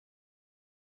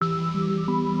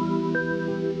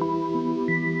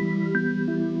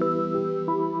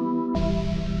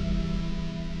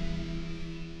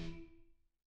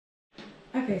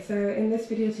Okay, so in this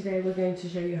video today we're going to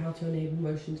show you how to enable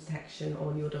motion detection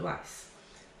on your device.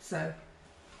 So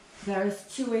there's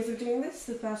two ways of doing this.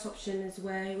 The first option is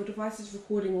where your device is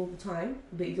recording all the time,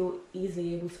 but you're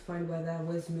easily able to find where there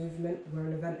was movement, where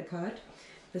an event occurred.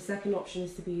 The second option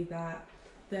is to be that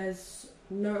there's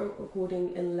no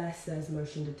recording unless there's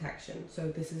motion detection. So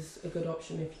this is a good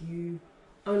option if you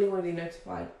only want to be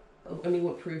notified, only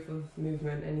want proof of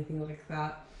movement, anything like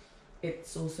that.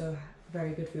 It's also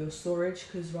very good for your storage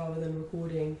because rather than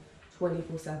recording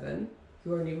 24/7,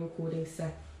 you're only recording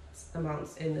set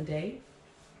amounts in the day.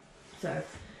 So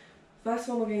first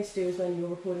one we're going to do is when you're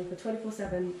recording for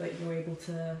 24/7 but you're able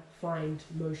to find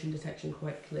motion detection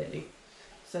quite clearly.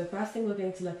 So first thing we're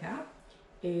going to look at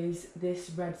is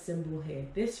this red symbol here.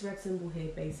 This red symbol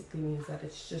here basically means that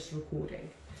it's just recording.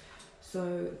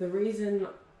 So the reason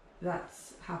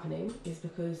that's happening is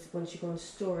because once you go on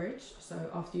storage, so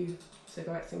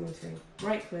go back to the screen,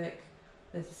 right click,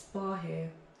 there's this bar here,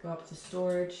 go up to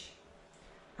storage,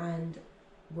 and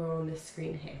we're on this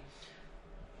screen here.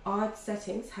 Our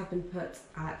settings have been put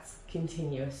at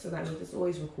continuous, so that means it's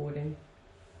always recording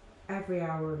every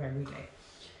hour of every day.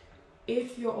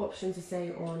 If your options are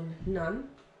say on none,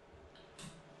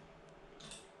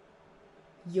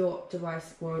 your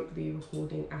device won't be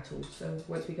recording at all. So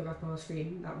once we go back on our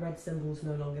screen, that red symbol is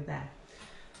no longer there.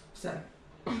 So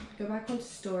go back onto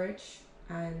storage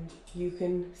and you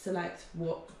can select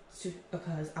what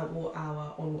occurs at what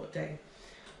hour on what day.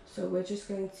 So we're just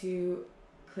going to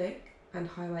click and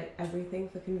highlight everything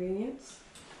for convenience.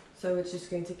 So it's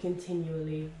just going to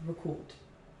continually record.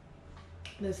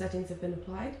 Those settings have been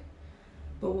applied,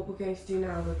 but what we're going to do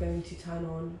now, we're going to turn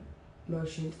on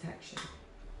motion detection.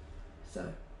 So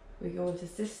we go into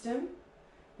system,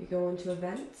 we go into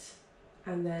event,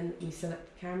 and then we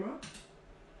select the camera,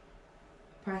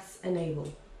 press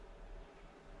enable.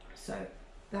 So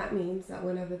that means that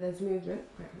whenever there's movement,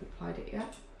 I haven't applied it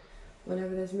yet,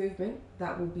 whenever there's movement,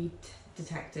 that will be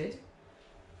detected.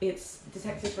 It's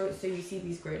detected, so you see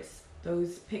these grids,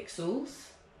 those pixels,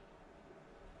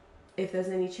 if there's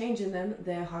any change in them,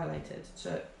 they're highlighted.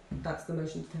 So that's the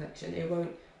motion detection. It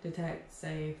won't detect,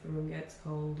 say, if the room gets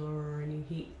cold or any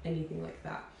heat, anything like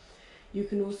that. You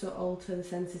can also alter the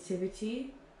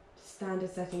sensitivity.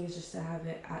 Standard setting is just to have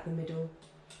it at the middle,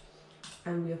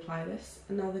 and we apply this.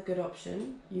 Another good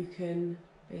option, you can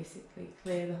basically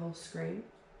clear the whole screen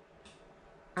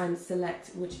and select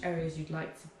which areas you'd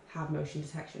like to have motion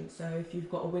detection. So if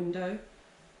you've got a window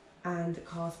and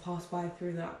cars pass by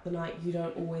through the night, you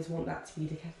don't always want that to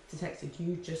be detected.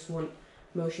 You just want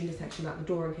motion detection at the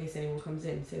door in case anyone comes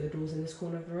in. Say the door's in this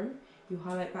corner of the room, you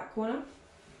highlight that corner,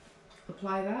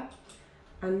 apply that,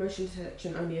 and motion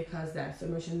detection only occurs there. So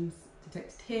motion's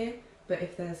detected here, but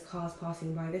if there's cars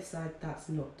passing by this side, that's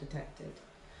not detected.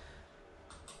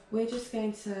 We're just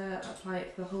going to apply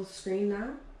it for the whole screen now,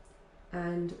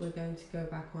 and we're going to go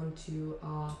back onto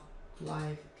our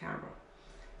live camera.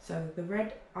 So the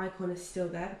red icon is still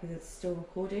there because it's still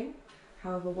recording.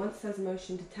 However, once there's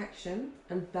motion detection,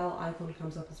 a bell icon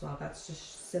comes up as well. That's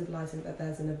just symbolizing that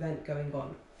there's an event going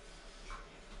on.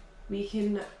 We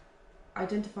can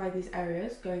identify these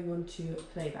areas going on to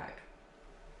playback.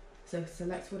 So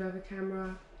select whatever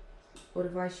camera or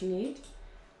device you need,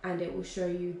 and it will show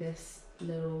you this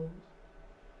little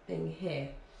thing here.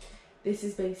 This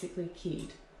is basically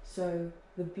keyed. So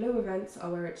the blue events are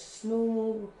where it's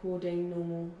normal recording,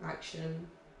 normal action.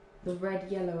 The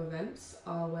red yellow events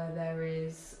are where there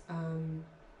is an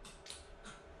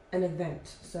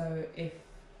event. So if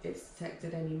it's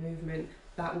detected any movement,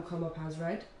 that will come up as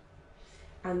red.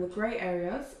 And the grey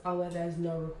areas are where there's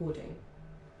no recording.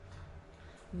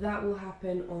 That will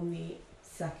happen on the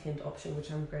second option,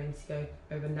 which I'm going to go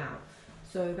over now.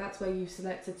 So that's where you've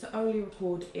selected to only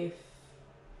record if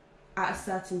at a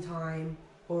certain time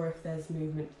or if there's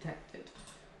movement detected.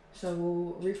 So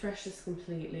we'll refresh this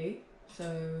completely.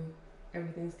 So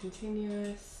everything's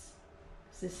continuous,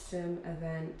 system,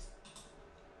 event,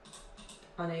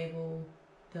 enable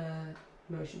the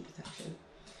motion detection.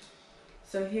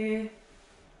 So here,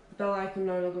 the bell icon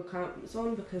no longer comes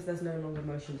on because there's no longer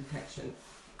motion detection.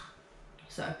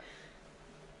 So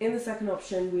in the second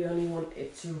option, we only want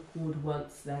it to record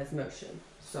once there's motion.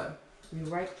 So we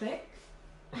right click,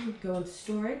 go onto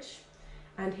storage,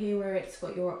 and here where it's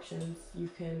got your options, you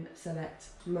can select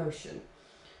motion.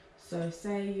 So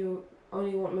say you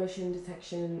only want motion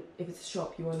detection, if it's a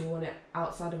shop, you only want it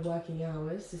outside of working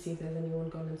hours to see if there's anyone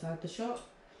gone inside the shop,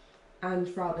 and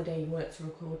throughout the day you want it to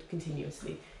record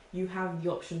continuously. You have the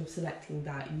option of selecting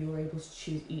that. You're able to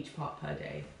choose each part per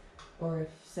day. Or if,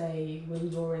 say,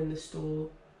 when you're in the store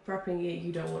prepping it,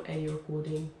 you don't want any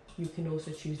recording, you can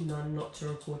also choose none, not to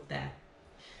record there.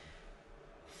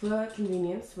 For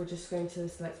convenience, we're just going to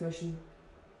select motion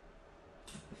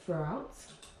throughout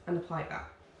and apply that.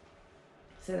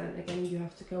 So then again, you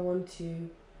have to go on to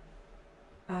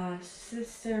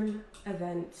system,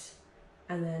 event,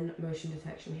 and then motion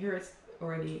detection. Here it's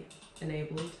already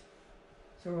enabled,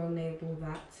 so we'll enable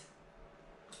that,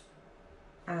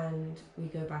 and we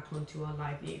go back onto our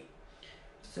live view.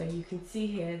 So you can see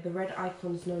here the red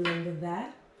icon's no longer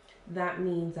there. That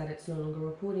means that it's no longer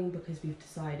recording because we've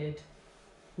decided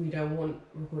we don't want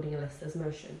recording unless there's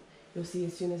motion. You'll see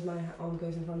as soon as my arm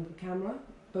goes in front of the camera,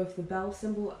 both the bell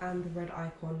symbol and the red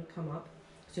icon come up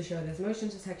to show there's motion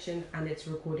detection and it's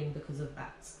recording because of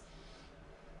that.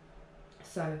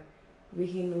 So we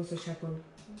can also check on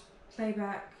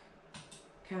playback,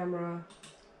 camera,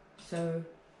 so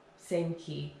same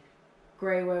key.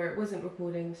 Grey where it wasn't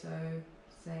recording, so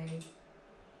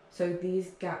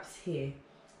these gaps here,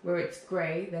 where it's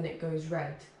grey then it goes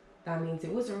red. That means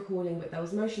it wasn't recording but there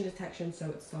was motion detection, so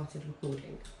it started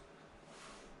recording.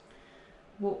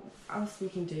 What else we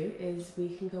can do is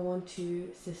we can go on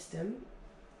to system,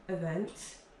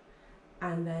 event,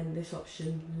 and then this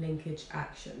option, linkage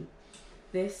action.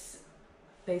 This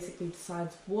basically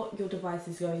decides what your device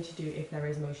is going to do if there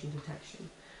is motion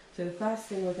detection. So the first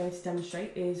thing we're going to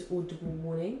demonstrate is audible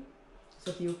warning.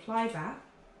 So if you apply that,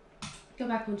 go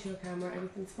back onto your camera,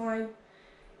 everything's fine.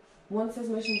 Once there's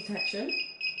motion detection,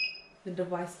 the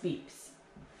device beeps.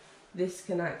 This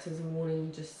can act as a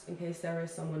warning just in case there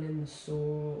is someone in the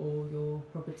store or your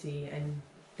property and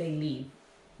they leave.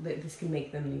 This can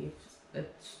make them leave.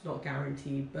 It's not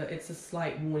guaranteed, but it's a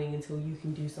slight warning until you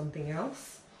can do something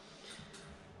else.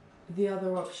 The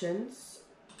other options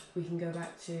we can go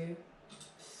back to.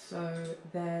 So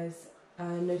there's a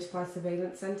notify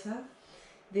surveillance center.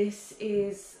 This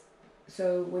is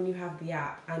so when you have the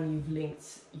app and you've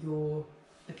linked your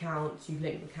accounts, you've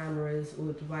linked the cameras, all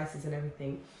the devices and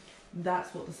everything,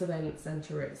 that's what the surveillance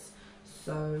center is.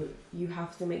 So you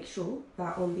have to make sure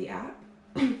that on the app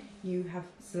you have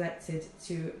selected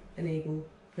to enable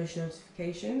push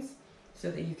notifications so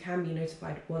that you can be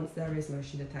notified once there is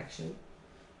motion detection.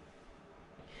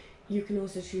 You can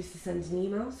also choose to send an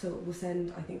email, so it will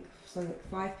send, I think, something like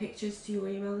 5 pictures to your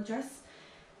email address.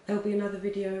 There'll be another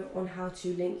video on how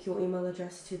to link your email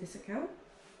address to this account.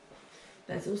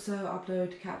 There's also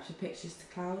upload capture pictures to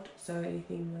cloud, so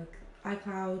anything like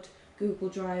iCloud, Google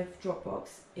Drive, Dropbox,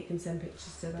 it can send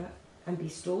pictures to that and be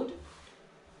stored.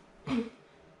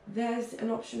 There's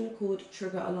an option called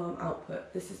trigger alarm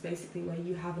output. This is basically where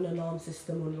you have an alarm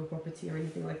system on your property or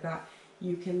anything like that.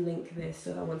 You can link this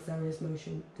so that once there is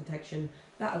motion detection,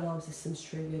 that alarm system's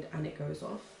triggered and it goes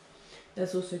off.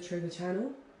 There's also trigger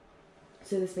channel.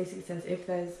 So this basically says if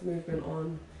there's movement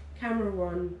on camera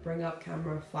 1, bring up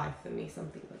camera 5 for me,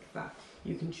 something like that.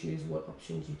 You can choose what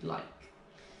options you'd like.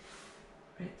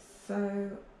 Right,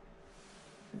 so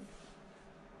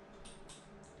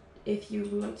if you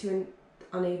want to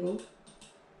enable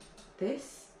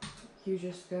this, you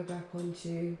just go back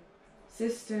onto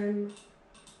system,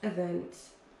 event,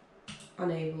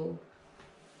 enable,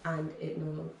 and it no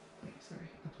longer,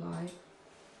 apply,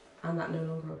 and that no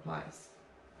longer applies.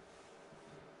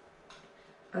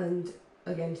 And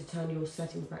again, to turn your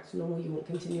settings back to normal, you want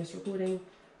continuous recording,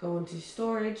 go onto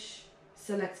storage,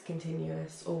 select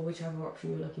continuous, or whichever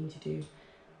option you're looking to do.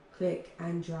 Click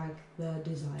and drag the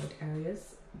desired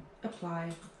areas,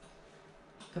 apply,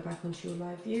 go back onto your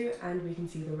live view, and we can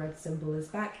see the red symbol is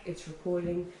back, it's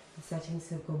recording, the settings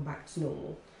have gone back to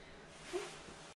normal.